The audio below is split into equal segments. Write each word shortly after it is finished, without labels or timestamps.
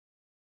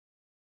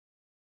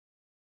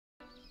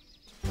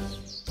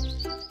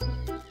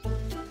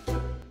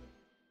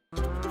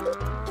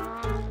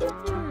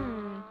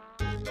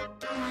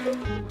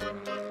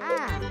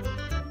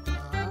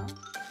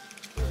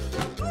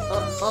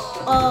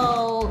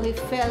Oh, he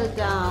fell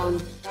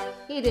down.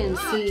 He didn't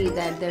see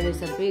that there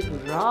is a big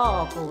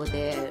rock over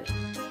there.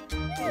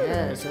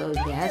 Yeah, so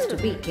he has to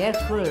be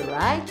careful,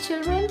 right,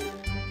 children?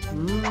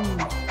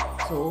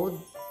 So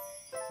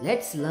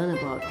let's learn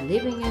about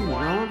living and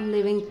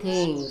non-living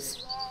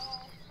things.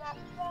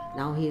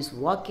 Now he is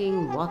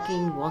walking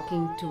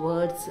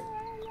towards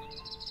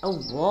a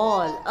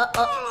wall.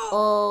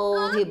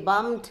 Oh, he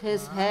bumped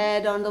his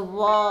head on the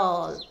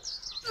wall.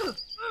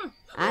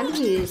 And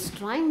he is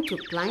trying to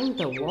climb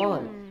the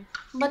wall.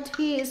 But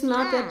he is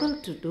not able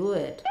to do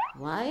it.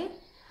 Why?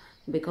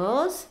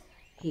 Because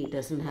he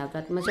doesn't have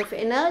that much of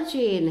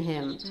energy in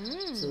him.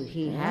 So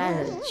he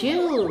had a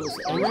juice,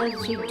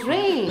 energy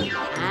drink.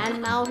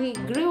 And now he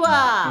grew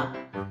up.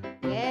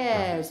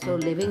 Yes, so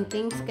living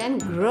things can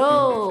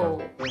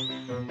grow.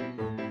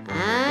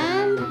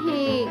 And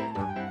he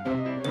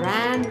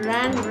ran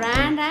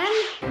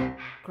and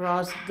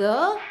crossed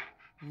the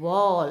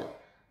wall.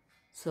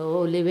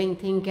 So living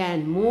thing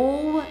can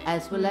move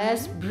as well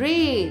as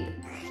breathe.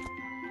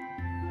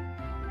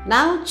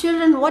 Now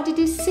children, what did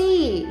he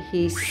see?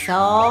 He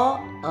saw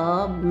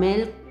a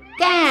milk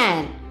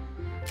can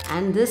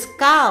and this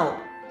cow.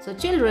 So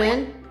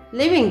children,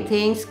 living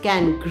things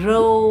can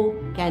grow,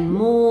 can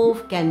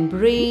move, can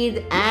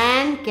breathe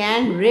and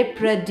can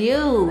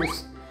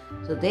reproduce.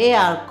 So they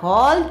are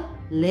called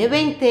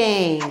living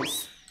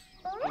things.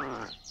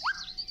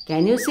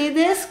 Can you see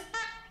this?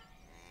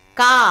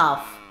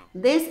 Calf.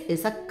 This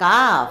is a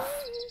calf.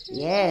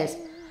 Yes.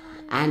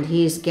 And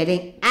he is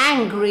getting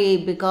angry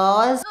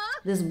because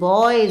this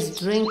boy is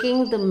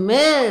drinking the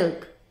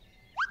milk.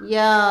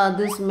 Yeah,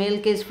 this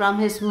milk is from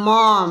his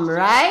mom,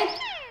 right?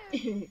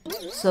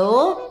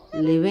 So,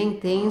 living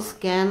things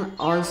can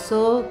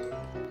also,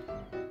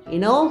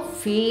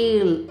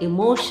 feel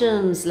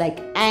emotions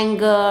like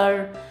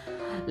anger,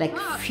 like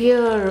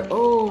fear.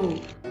 Oh,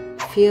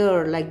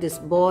 fear, like this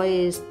boy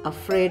is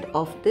afraid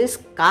of this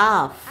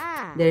calf.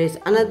 There is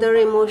another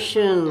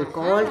emotion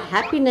called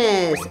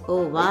happiness.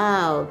 Oh,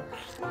 wow.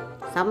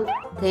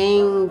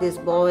 Something this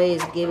boy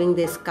is giving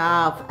this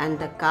calf and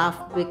the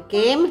calf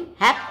became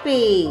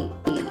happy.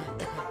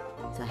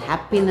 So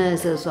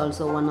happiness is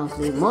also one of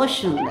the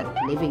emotions that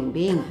living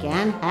being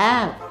can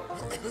have.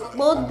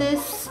 Both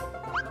this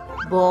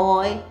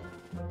boy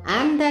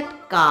and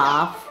that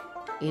calf,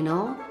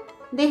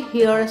 they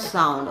hear a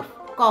sound of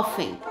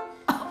coughing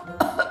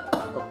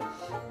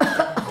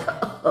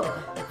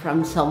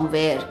from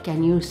somewhere.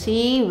 Can you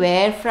see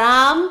where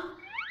from?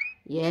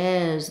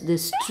 Yes,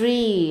 this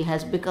tree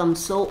has become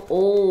so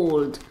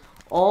old.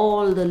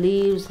 All the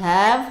leaves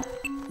have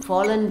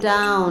fallen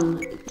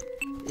down.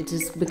 It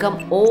has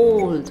become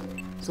old.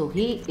 So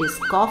he is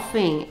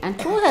coughing.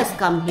 And who has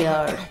come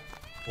here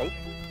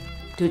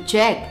to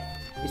check?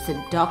 It's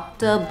a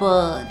Dr.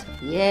 Bird.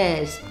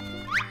 Yes,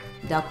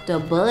 Dr.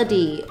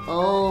 Birdie.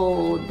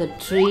 Oh, the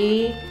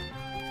tree,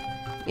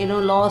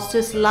 lost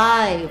his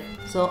life.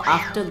 So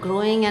after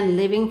growing and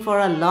living for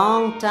a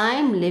long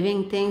time,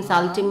 living things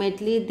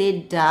ultimately they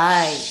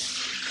die.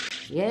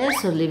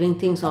 Yes, so living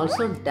things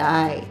also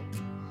die.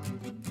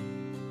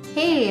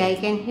 Hey, I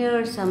can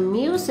hear some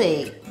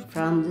music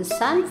from the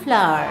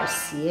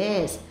sunflowers.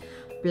 Yes,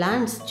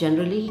 plants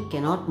generally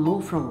cannot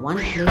move from one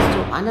place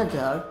to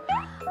another,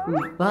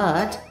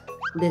 but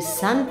the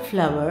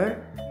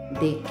sunflower,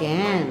 they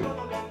can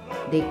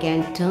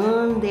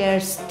turn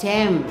their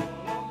stem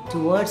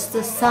towards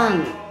the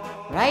sun.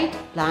 Right?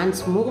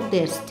 Plants move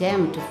their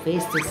stem to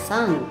face the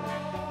sun.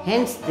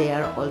 Hence, they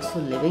are also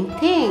living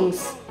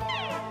things.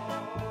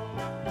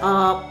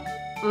 What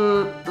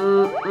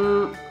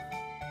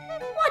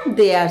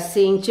they are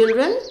seeing,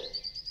 children?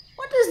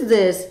 What is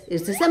this?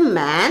 Is this a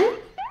man?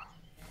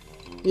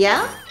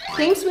 Yeah?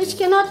 Things which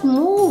cannot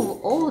move.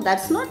 Oh,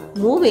 that's not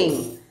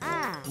moving.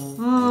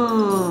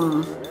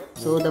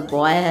 So the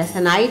boy has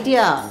an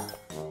idea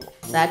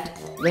that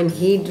when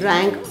he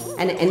drank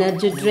an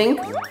energy drink,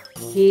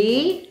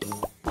 he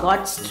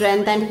got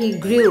strength and he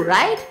grew,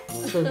 right?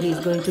 So he's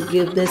going to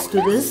give this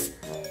to this,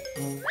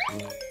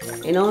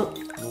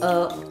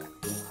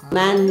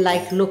 man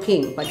like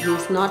looking, but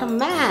he's not a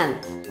man.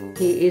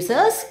 He is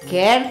a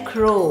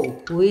scarecrow.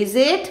 Who is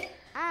it?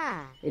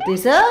 It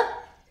is a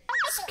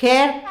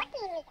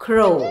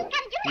scarecrow.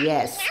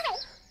 Yes.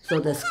 So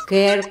the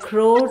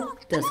scarecrow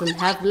doesn't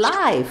have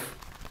life.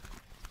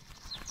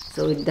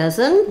 So it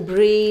doesn't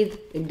breathe.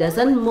 It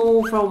doesn't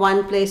move from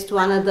one place to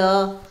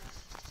another.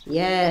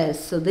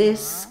 Yes, so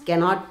this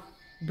cannot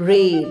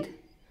breathe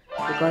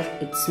because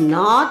it's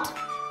not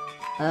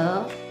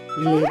a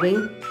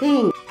living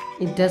thing.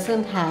 It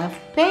doesn't have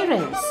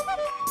parents.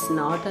 It's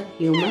not a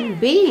human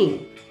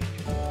being.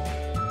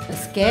 A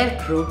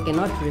scarecrow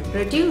cannot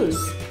reproduce.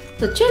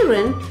 So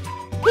children,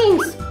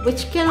 things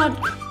which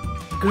cannot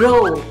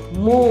grow,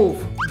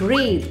 move,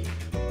 breathe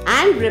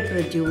and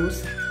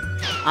reproduce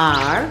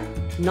are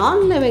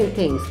non-living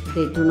things.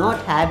 They do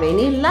not have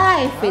any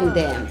life in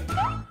them.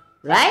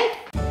 Right?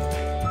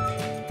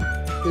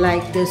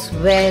 Like this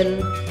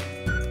well,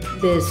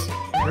 this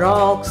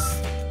rocks,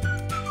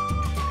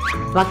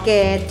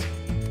 bucket,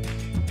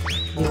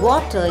 the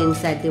water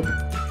inside the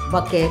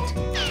bucket.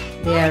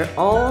 They are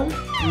all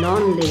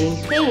non-living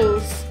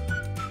things.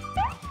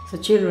 So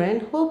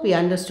children, hope you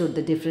understood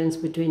the difference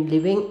between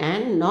living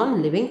and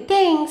non-living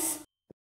things.